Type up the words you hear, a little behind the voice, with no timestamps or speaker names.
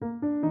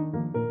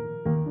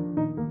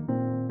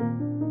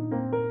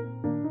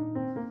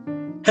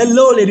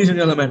Hello, ladies and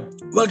gentlemen.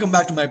 Welcome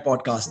back to my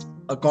podcast,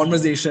 A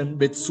Conversation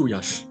with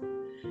Suyash.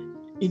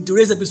 In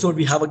today's episode,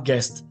 we have a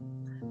guest.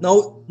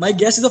 Now, my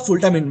guest is a full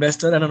time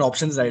investor and an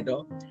options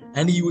writer,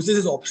 and he uses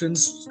his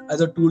options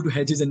as a tool to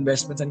hedge his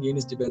investments and gain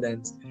his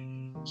dividends.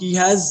 He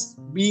has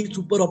been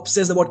super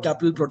obsessed about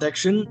capital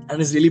protection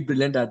and is really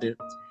brilliant at it.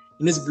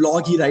 In his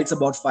blog, he writes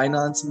about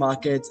finance,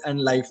 markets,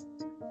 and life.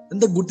 And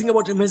the good thing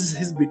about him is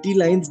his witty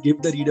lines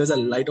give the readers a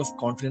light of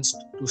confidence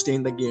to stay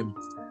in the game.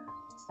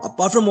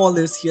 Apart from all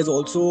this, he has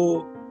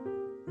also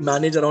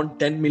managed around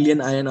 10 million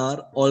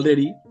INR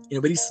already in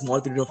a very small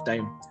period of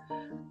time.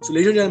 So,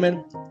 ladies and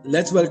gentlemen,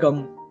 let's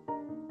welcome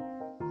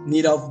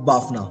Nirav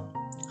Bafna.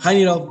 Hi,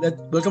 Nirav.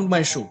 Welcome to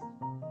my show.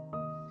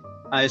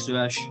 Hi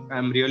Suyash,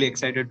 I'm really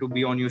excited to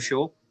be on your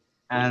show,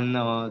 and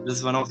this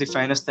is one of the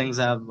finest things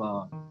I've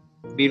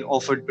been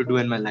offered to do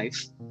in my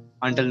life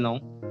until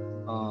now.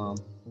 Uh,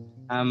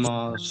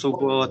 I'm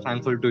super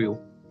thankful to you.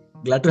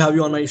 Glad to have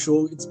you on my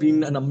show. It's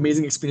been an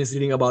amazing experience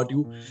reading about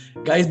you.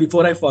 Guys,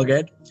 before I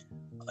forget,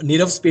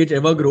 Nirav's page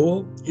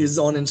Evergrow is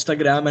on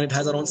Instagram and it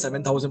has around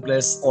 7,000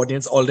 plus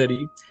audience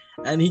already.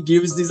 And he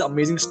gives this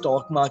amazing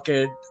stock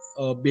market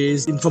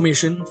based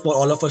information for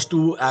all of us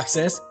to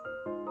access.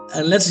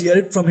 And let's hear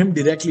it from him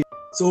directly.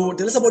 So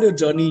tell us about your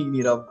journey,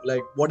 Nirav.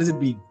 Like, what has it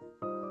been?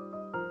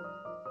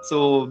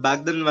 So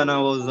back then, when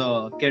I was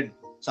a kid,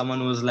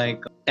 someone was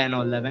like 10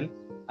 or 11.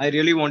 I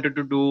really wanted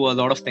to do a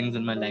lot of things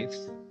in my life.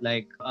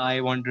 Like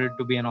I wanted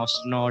to be an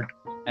astronaut.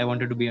 I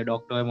wanted to be a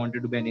doctor. I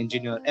wanted to be an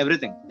engineer.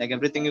 Everything, like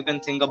everything you can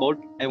think about,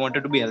 I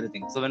wanted to be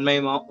everything. So when my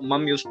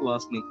mom used to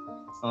ask me,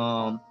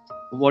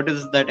 "What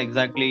is that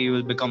exactly you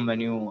will become when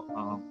you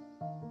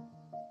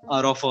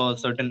are of a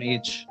certain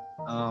age?"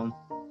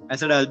 I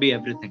said, "I'll be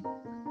everything."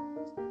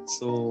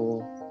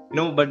 So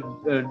but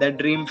that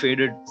dream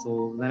faded.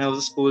 So when I was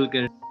a school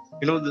kid,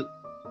 the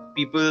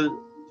people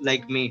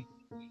like me,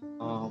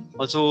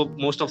 also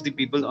most of the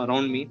people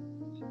around me,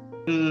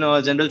 in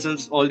general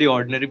sense, all the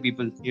ordinary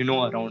people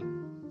around,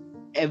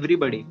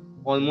 everybody,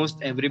 almost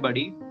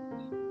everybody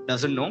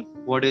doesn't know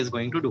what is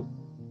going to do.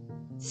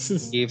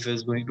 If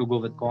is going to go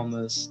with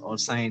commerce or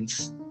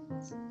science,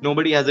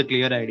 nobody has a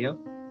clear idea.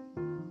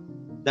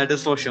 That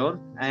is for sure,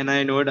 and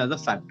I know it as a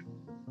fact.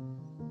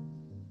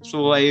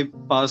 So I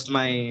passed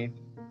my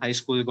high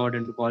school, got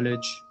into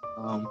college.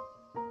 Um,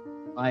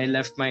 I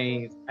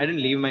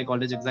didn't leave my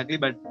college exactly,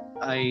 but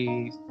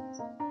I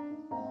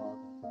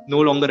no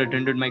longer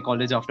attended my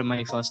college after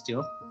my first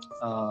year.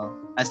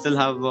 I still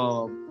have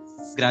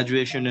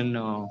graduation in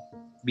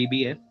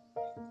BBA,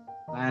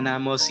 and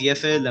I'm a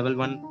CFA level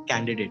 1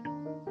 candidate.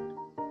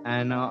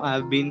 And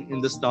I've been in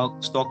the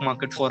stock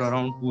market for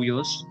around 2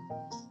 years.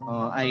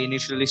 I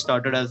initially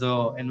started as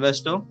an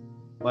investor,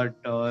 but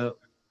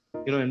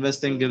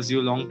investing gives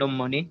you long-term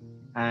money,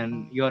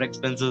 and your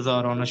expenses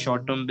are on a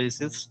short-term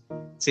basis.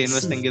 Say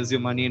investing gives you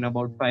money in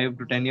about 5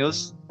 to 10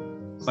 years,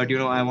 but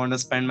I want to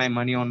spend my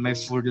money on my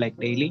food like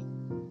daily.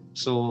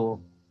 So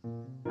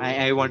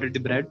I wanted the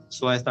bread,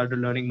 so I started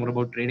learning more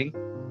about trading.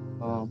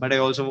 But I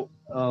also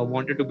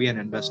wanted to be an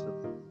investor.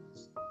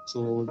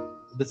 So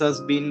this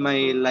has been my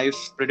life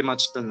pretty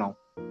much till now.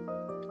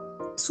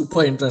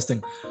 Super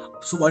interesting.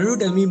 So why don't you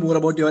tell me more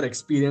about your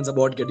experience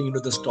about getting into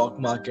the stock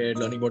market,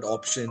 learning about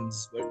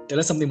options? Tell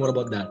us something more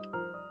about that.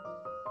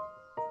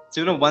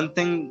 So one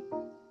thing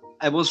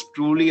I was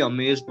truly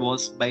amazed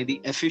was by the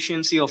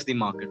efficiency of the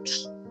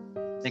markets.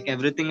 Like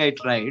everything I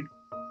tried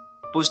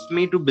pushed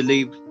me to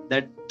believe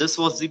that this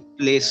was the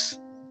place.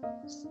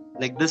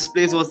 Like this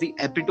place was the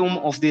epitome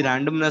of the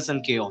randomness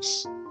and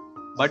chaos.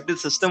 But the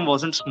system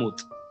wasn't smooth.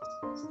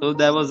 So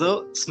there was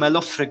a smell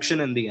of friction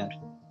in the air.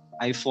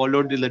 I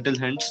followed the little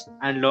hints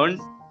and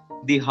learned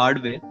the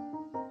hard way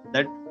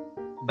that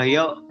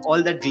bhaiya,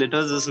 all that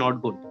glitters is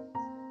not good.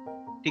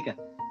 Okay.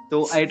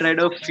 So I tried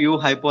a few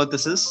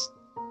hypotheses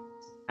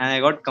and I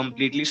got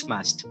completely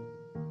smashed.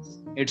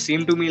 It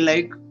seemed to me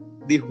like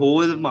the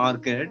whole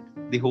market,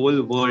 the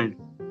whole world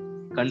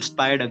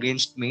conspired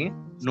against me.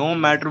 No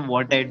matter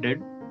what I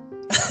did,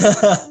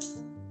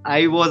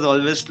 I was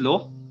always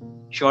slow,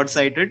 short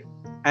sighted,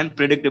 and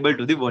predictable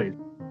to the world.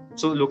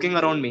 So, looking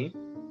around me,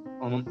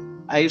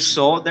 I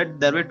saw that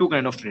there were two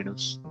kinds of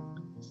traders: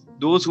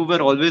 those who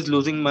were always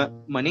losing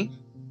money,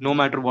 no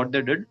matter what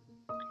they did,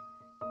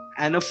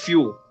 and a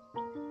few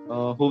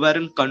who were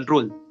in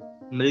control,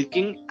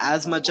 milking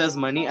as much as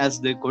money as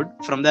they could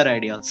from their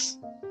ideas.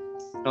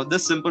 Now,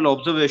 this simple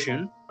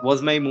observation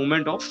was my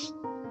moment of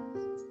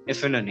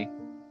epiphany.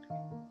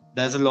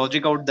 There's a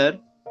logic out there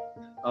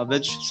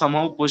which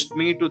somehow pushed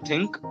me to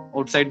think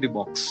outside the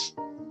box.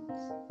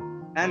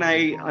 And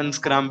I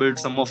unscrambled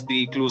some of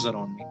the clues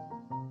around me.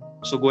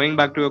 So, going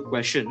back to your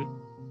question,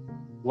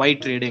 why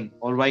trading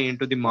or why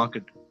into the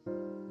market?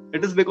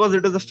 It is because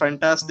it is a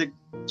fantastic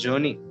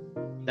journey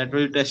that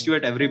will test you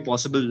at every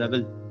possible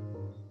level,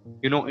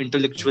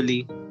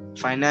 intellectually,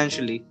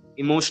 financially,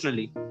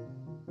 emotionally.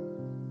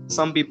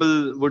 Some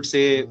people would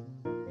say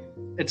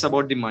it's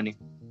about the money,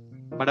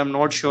 but I'm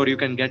not sure you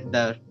can get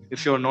there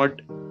if you're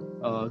not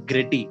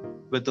gritty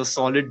with a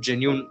solid,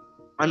 genuine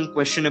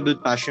unquestionable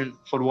passion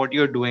for what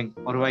you're doing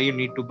or why you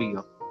need to be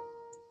here.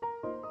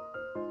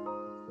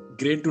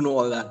 Great to know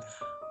all that.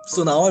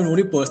 So now I've known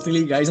you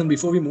personally, guys, and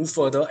before we move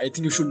further, I think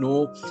you should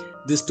know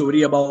this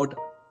story about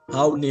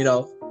how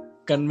Nirav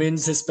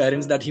convinced his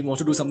parents that he wants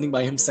to do something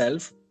by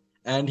himself,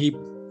 and he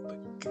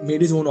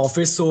made his own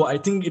office. So I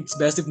think it's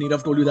best if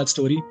Nirav told you that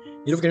story.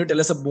 Nirav, can you tell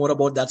us more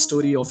about that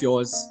story of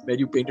yours where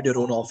you painted your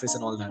own office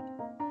and all that?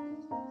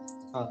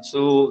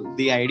 So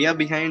the idea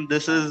behind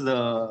this is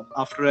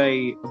after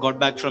I got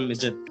back from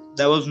Egypt,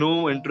 there was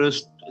no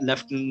interest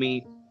left in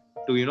me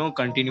to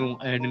continue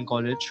ahead in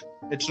college.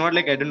 It's not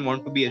like I didn't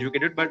want to be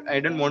educated, but I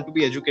didn't want to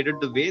be educated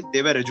the way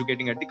they were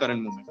educating at the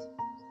current moment.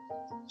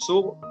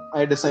 So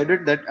I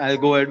decided that I'll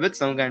go ahead with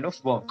some kind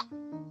of work.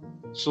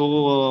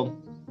 So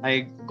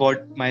I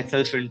got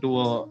myself into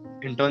a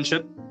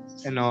internship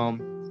in a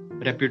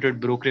reputed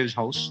brokerage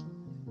house.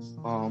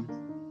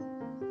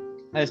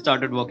 I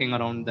started working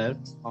around there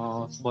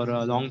for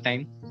a long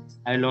time.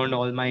 I learned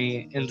all my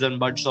ins and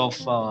buts of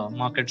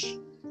markets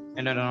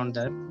in and around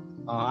there.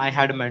 I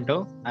had a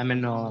mentor.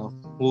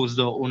 Who's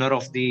the owner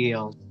of the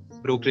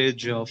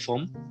brokerage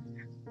firm.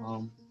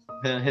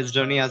 His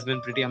journey has been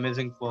pretty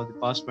amazing for the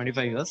past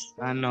 25 years,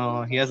 and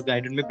he has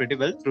guided me pretty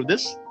well through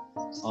this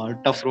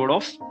tough road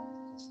of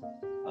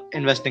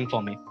investing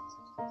for me.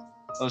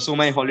 So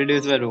my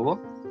holidays were over.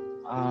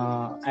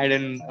 I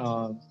didn't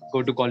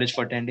go to college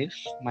for 10 days.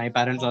 My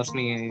parents asked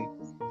me,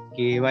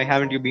 "Okay, why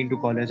haven't you been to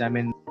college?"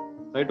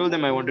 I told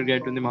them I want to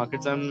get to the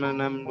markets, and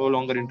I'm no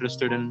longer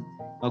interested in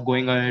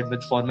going ahead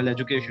with formal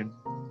education.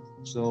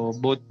 So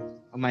both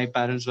my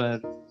parents were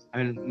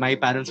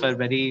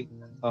very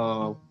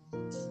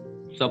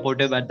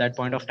supportive at that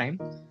point of time.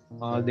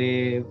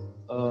 They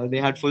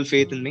had full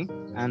faith in me,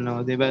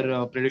 and they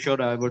were pretty sure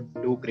I would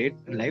do great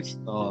in life.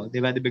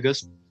 They were the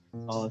biggest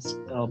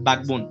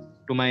backbone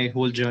to my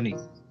whole journey.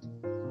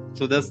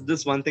 So there's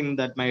this one thing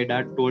that my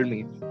dad told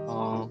me.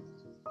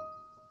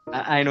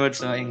 I know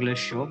it's an English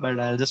show, but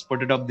I'll just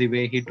put it up the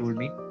way he told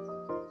me.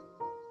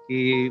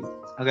 कि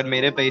अगर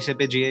मेरे पैसे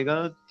पे जिएगा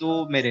तो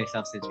मेरे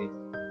हिसाब से जी,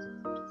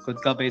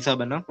 खुद का पैसा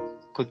बना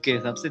खुद के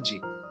हिसाब से जी.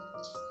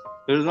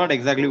 It was not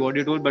exactly what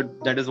he told, but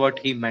that is what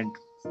he meant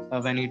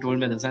when he told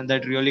me this, and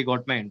that really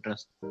got my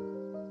interest.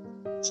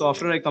 So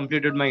after I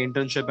completed my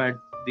internship at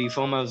the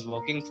firm I was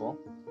working for,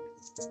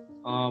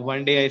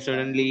 one day I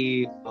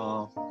suddenly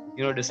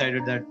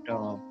decided that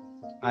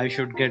I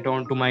should get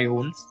on to my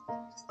own.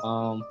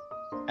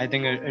 I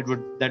think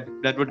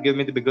that would give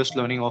me the biggest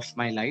learning of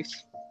my life.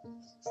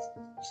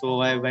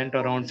 So I went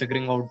around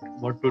figuring out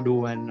what to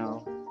do, and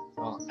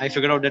I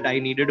figured out that I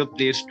needed a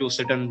place to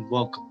sit and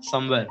work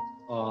somewhere,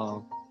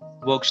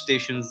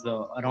 workstations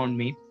around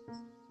me,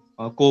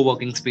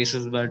 co-working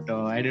spaces, but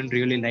I didn't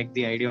really like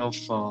the idea of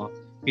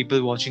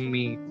people watching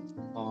me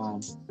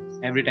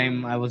every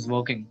time I was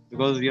working,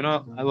 because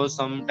I was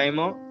sometime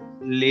a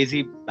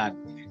lazy bag.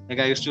 Like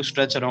I used to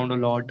stretch around a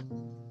lot,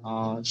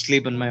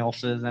 sleep in my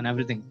office and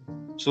everything.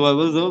 So I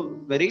was a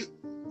very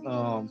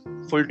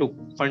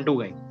fun to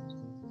guy.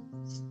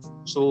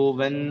 So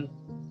when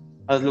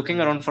I was looking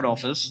around for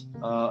office,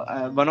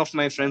 one of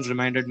my friends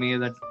reminded me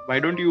that why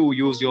don't you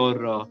use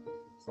your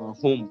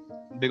home,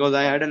 because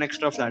I had an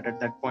extra flat at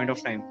that point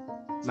of time.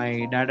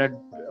 My dad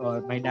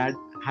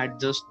had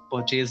just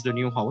purchased a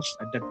new house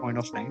at that point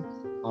of time,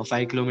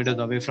 5 kilometers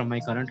away from my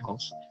current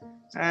house,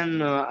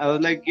 and I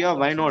was like, yeah,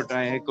 why not?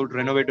 I could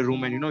renovate a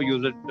room and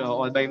use it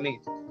all by me.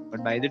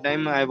 But by the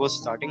time I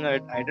was starting, I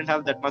didn't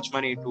have that much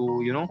money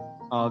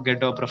to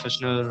get a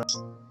professional.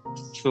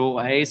 So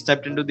I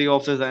stepped into the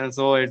office and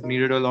saw it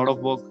needed a lot of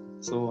work.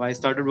 So I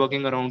started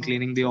working around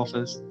cleaning the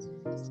office,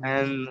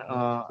 and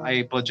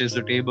I purchased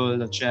a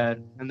table, a chair,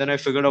 and then I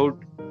figured out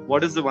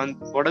what are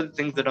the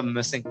things that are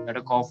missing that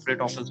a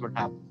corporate office would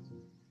have.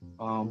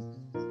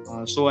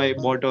 So I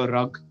bought a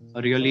rug,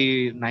 a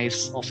really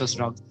nice office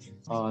rug.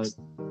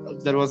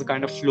 There was a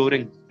kind of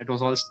flooring; it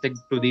was all stick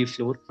to the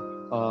floor.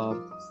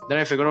 Then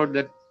I figured out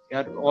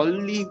that all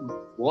the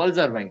walls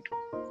are white.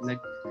 Like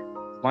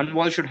one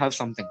wall should have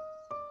something.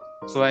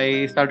 So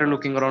I started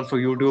looking around for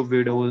YouTube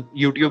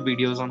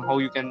videos on how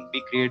you can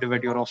be creative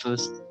at your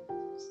office.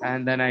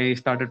 And then I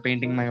started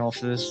painting my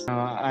office.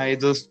 I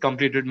just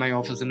completed my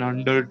office in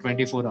under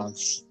 24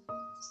 hours.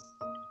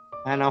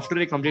 And after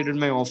I completed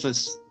my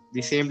office,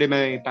 the same day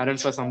my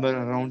parents were somewhere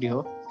around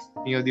here,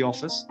 near the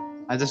office.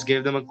 I just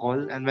gave them a call.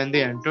 And when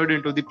they entered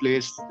into the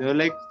place, they were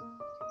like,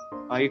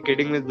 "Are you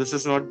kidding me? This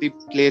is not the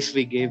place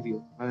we gave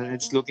you.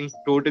 It's looking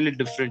totally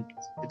different.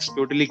 It's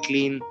totally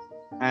clean.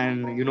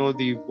 And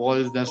the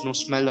walls, there's no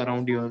smell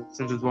around here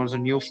since it was a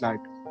new flat."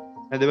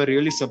 And they were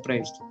really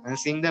surprised, and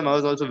seeing them I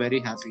was also very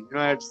happy.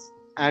 I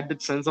had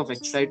that sense of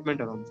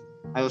excitement around.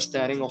 I was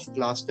staring off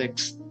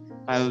plastics.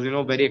 I was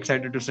very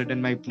excited to sit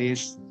in my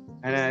place,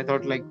 and I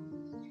thought like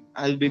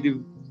I'll be the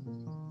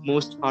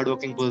most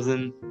hardworking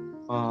person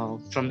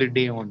from the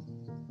day on.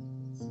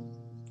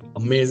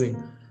 Amazing.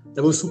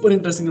 That was super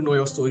interesting to know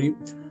your story.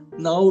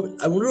 Now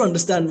I want to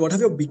understand, what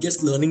have your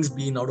biggest learnings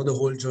been out of the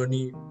whole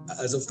journey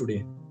as of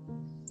today?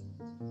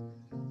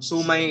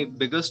 So my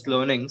biggest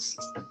learnings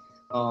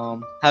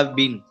have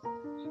been.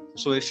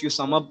 So if you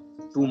sum up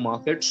to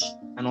markets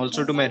and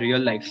also to my real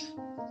life,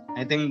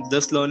 I think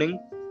this learning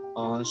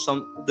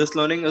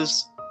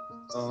is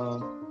uh,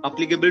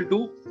 applicable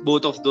to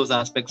both of those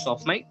aspects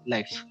of my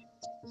life.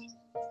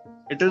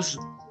 It is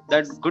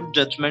that good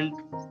judgment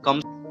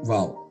comes.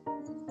 Wow.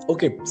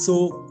 Okay,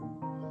 so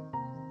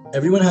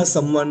everyone has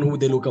someone who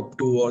they look up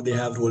to or they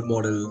have role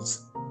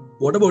models.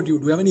 What about you?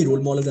 Do you have any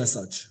role models as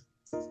such?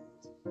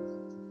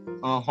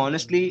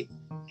 Honestly,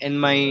 in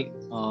my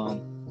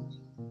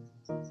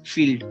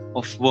field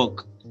of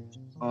work,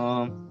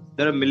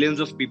 there are millions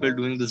of people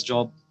doing this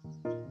job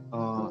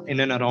in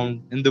and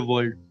around in the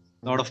world.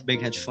 A lot of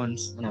big hedge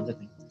funds and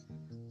everything,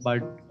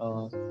 but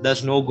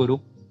there's no guru.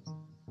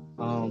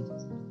 Um,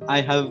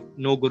 I have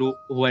no guru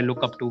who I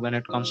look up to when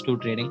it comes to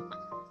trading.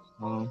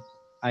 Uh,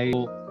 I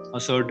a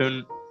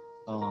certain.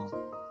 Uh,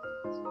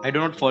 I do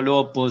not follow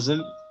a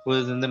person who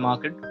is in the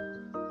market.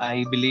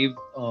 I believe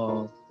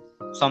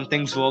some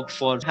things work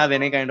for have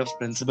any kind of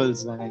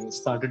principles when I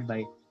started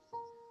by.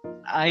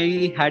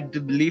 I had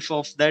the belief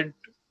of that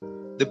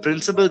the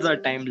principles are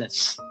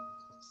timeless.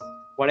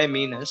 What I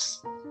mean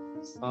is,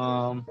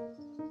 um,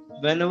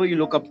 whenever you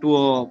look up to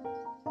a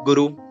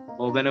guru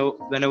or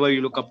whenever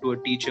you look up to a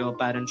teacher or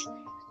parents,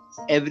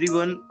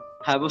 everyone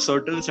have a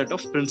certain set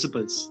of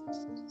principles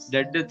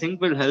that they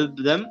think will help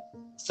them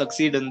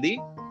succeed in the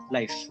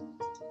life.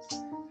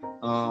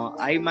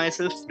 I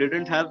myself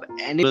didn't have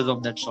any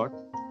of that sort.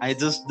 I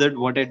just did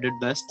what I did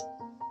best,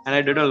 and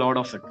I did a lot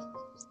of it,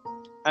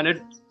 and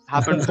it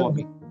happened for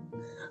me.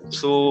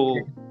 So,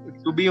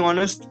 to be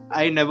honest,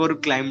 I never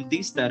climbed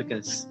the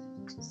staircase.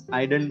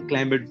 I didn't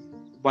climb it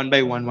one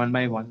by one, one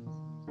by one.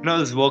 I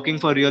was working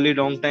for a really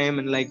long time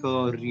in like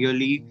a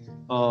really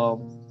uh,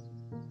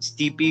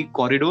 steepy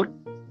corridor,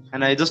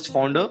 and I just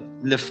found a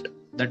lift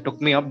that took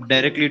me up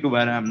directly to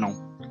where I am now.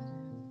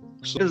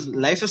 So, because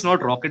life is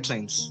not rocket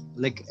science.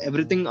 Like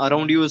everything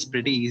around you is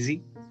pretty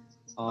easy,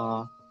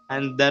 uh,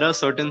 and there are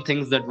certain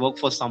things that work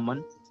for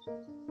someone.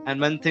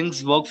 And when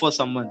things work for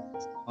someone,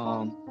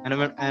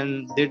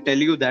 and they tell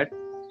you that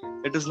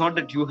it is not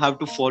that you have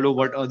to follow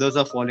what others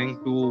are following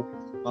to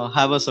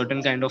have a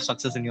certain kind of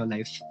success in your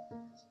life.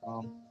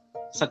 Um,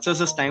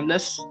 Success is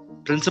timeless.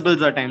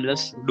 Principles are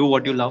timeless. Do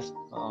what you love.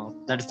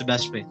 That is the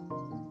best way.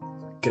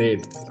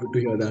 Great. Good to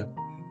hear that.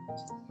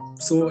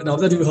 So now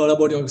that you've heard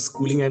about your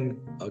schooling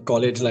and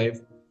college life,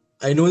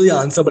 I know the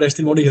answer, but I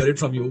still want to hear it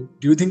from you.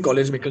 Do you think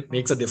college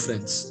makes a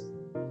difference?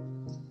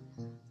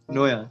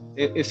 No, yeah.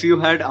 If you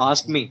had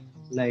asked me,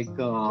 like,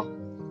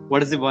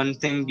 what is the one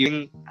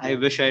thing I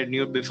wish I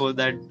knew before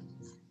that,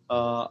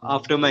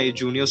 after my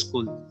junior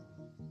school,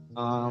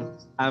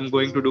 I'm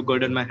going to do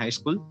good in my high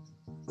school,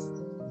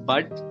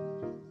 but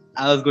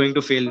I was going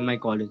to fail in my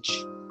college,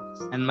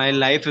 and my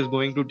life is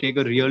going to take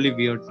a really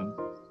weird turn.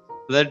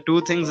 So there are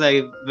two things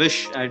I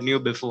wish I knew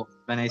before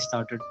when I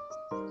started.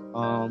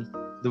 Um,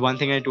 the one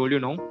thing I told you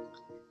now,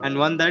 and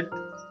one that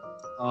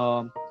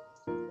um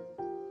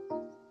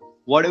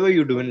whatever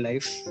you do in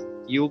life,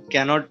 you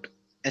cannot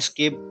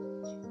escape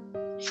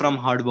from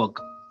hard work.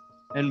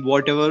 And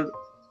whatever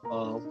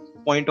uh,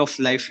 point of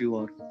life you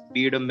are,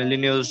 be it a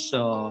millionaire's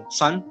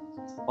son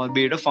or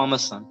be it a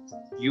farmer's son,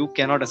 you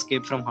cannot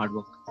escape from hard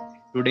work.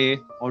 Today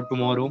or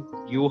tomorrow,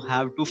 you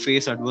have to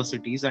face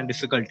adversities and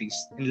difficulties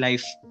in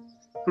life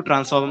to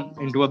transform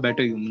into a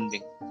better human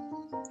being.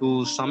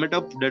 To sum it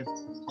up, that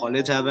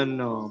college have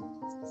an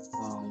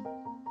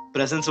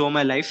presence over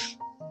my life?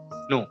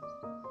 No,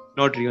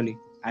 not really.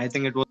 I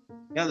think it was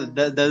yeah.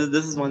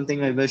 This is one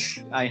thing I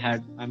wish I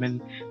had. I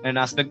mean, in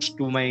aspects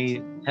to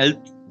my health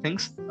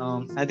things,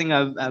 I think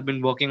I've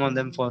been working on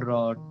them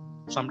for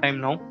some time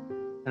now,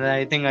 and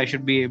I think I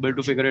should be able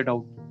to figure it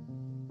out.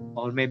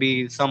 Or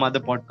maybe some other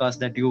podcast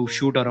that you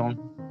shoot around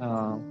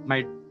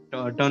might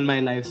turn my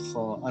life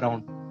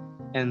around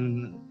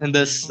in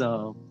this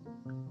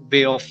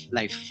way of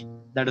life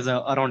that is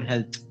around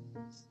health.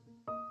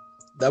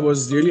 That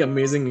was really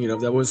amazing,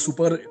 Nirav. That was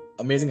super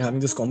amazing having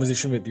this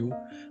conversation with you.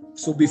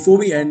 So before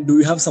we end, do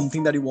you have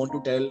something that you want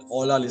to tell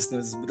all our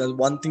listeners? There's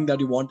one thing that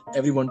you want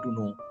everyone to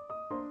know.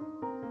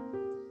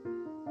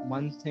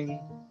 One thing.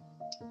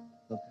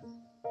 Okay.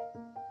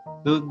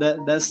 So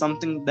there's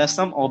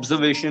some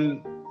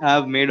observation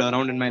I've made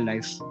around in my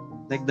life.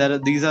 Like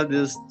these are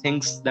these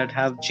things that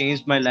have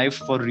changed my life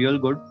for real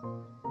good,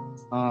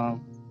 uh,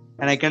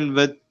 and I can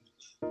without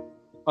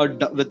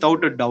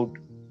a doubt,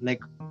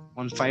 like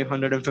on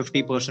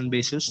 550%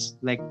 basis,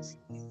 like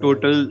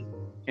total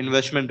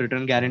investment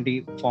return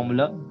guarantee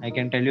formula, I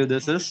can tell you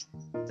this is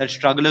that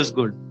struggle is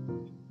good.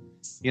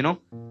 You know,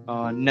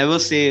 never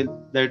say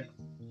that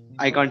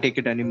I can't take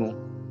it anymore.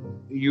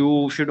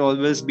 You should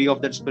always be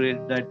of that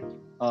spirit that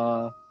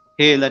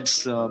hey,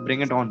 let's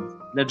bring it on.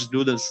 Let's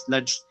do this.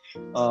 Let's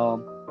uh,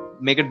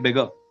 make it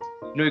bigger.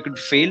 You could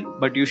fail,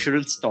 but you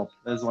shouldn't stop.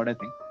 That's what I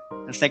think.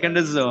 And second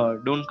is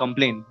don't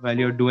complain while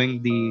you're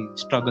doing the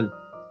struggle.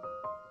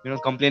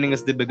 Complaining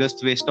is the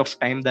biggest waste of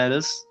time there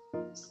is.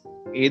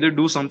 Either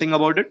do something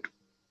about it,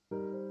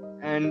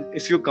 and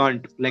if you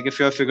can't, like if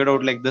you have figured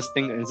out like this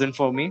thing isn't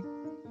for me,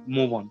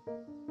 move on.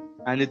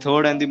 And the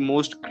third and the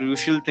most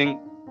crucial thing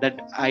that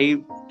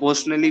I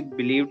personally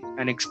believed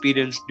and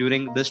experienced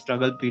during this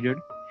struggle period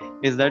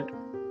is that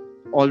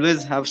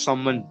always have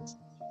someone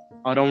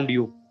around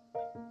you.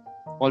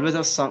 Always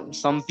have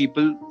some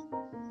people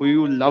who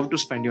you love to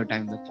spend your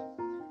time with.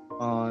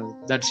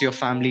 That's your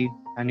family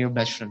and your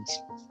best friends.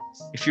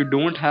 If you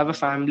don't have a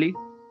family,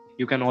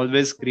 you can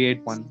always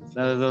create one.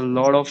 There's a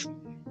lot of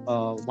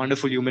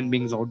wonderful human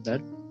beings out there.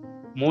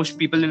 Most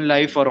people in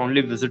life are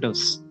only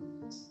visitors,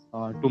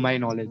 to my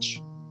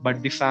knowledge.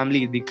 But the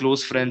family, the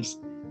close friends,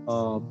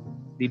 uh,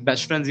 the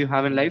best friends you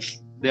have in life,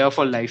 they are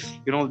for life.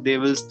 They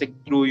will stick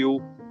through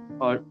you,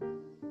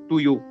 to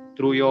you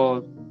through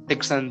your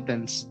thicks and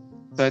thins.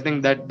 So I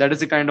think that is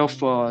the kind of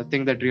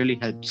thing that really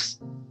helps.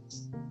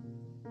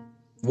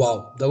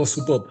 Wow, that was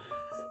superb.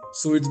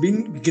 So it's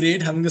been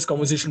great having this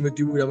conversation with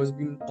you. There has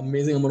been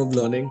amazing amount of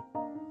learning.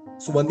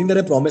 So one thing that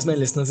I promise my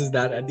listeners is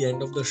that at the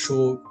end of the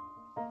show,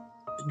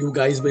 you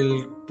guys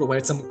will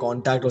provide some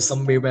contact or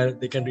some way where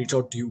they can reach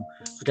out to you.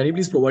 So can you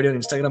please provide your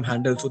Instagram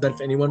handle so that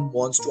if anyone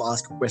wants to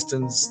ask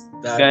questions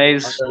that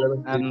Guys, are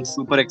relevant to I'm you?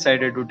 super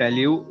excited to tell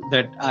you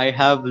that I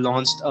have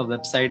launched a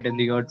website in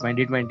the year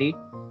 2020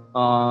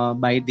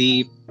 by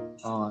the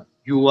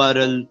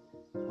URL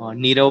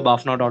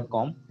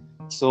neeravbafna.com.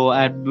 So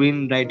I've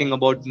been writing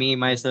about me,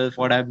 myself,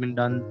 what I've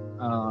done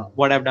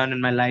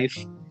in my life,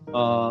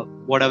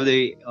 what are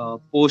the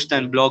posts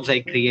and blogs I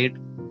create,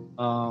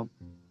 uh,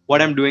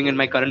 what I'm doing in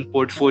my current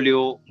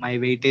portfolio, my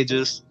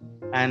weightages,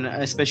 and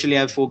especially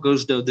I've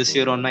focused this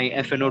year on my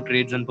FNO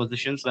trades and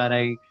positions where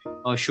I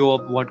show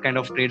up what kind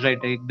of trades I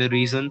take, the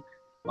reason.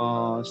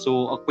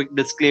 So a quick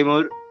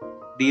disclaimer: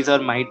 these are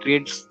my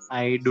trades.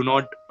 I do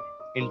not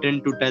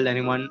intend to tell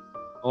anyone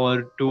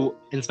or to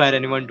inspire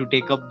anyone to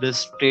take up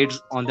this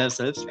trades on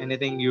themselves.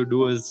 Anything you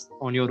do is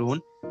on your own.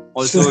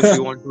 Also, if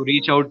you want to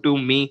reach out to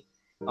me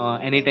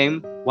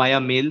anytime via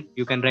mail,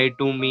 you can write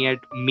to me at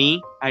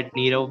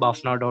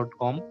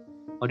me@neeravbafna.com,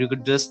 or you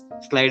could just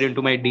slide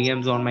into my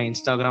DMs on my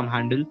Instagram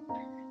handle,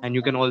 and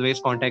you can always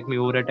contact me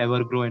over at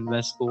Evergrow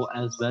Investco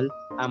as well.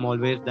 I'm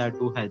always there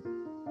to help.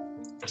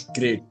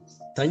 Great.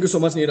 Thank you so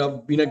much,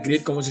 Neerav. Been a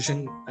great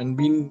conversation and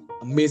been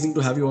amazing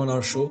to have you on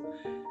our show.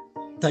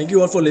 Thank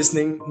you all for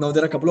listening. Now,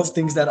 there are a couple of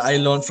things that I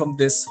learned from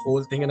this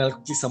whole thing, and I'll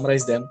quickly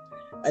summarize them.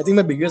 I think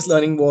my biggest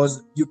learning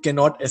was you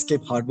cannot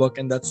escape hard work,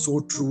 and that's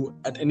so true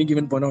at any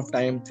given point of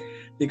time.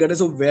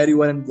 Regardless of where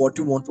you are and what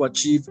you want to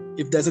achieve,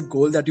 if there's a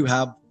goal that you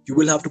have, you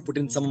will have to put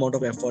in some amount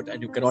of effort,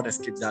 and you cannot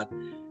escape that.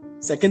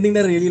 Second thing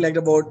that I really liked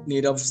about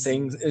Neerav's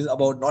saying is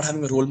about not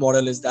having a role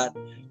model is that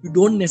you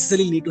don't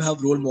necessarily need to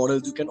have role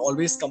models. You can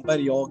always compare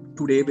your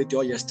today with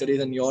your yesterdays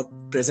and your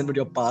present with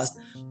your past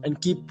and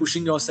keep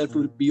pushing yourself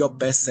to be your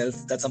best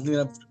self. That's something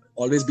that I've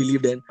always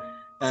believed in.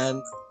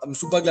 And I'm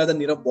super glad that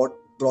Neerav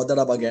brought that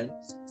up again.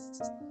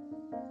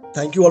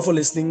 Thank you all for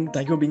listening.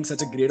 Thank you for being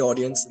such a great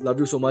audience. Love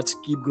you so much.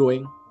 Keep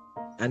growing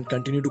and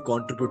continue to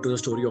contribute to the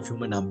story of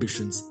human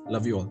ambitions.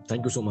 Love you all.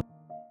 Thank you so much.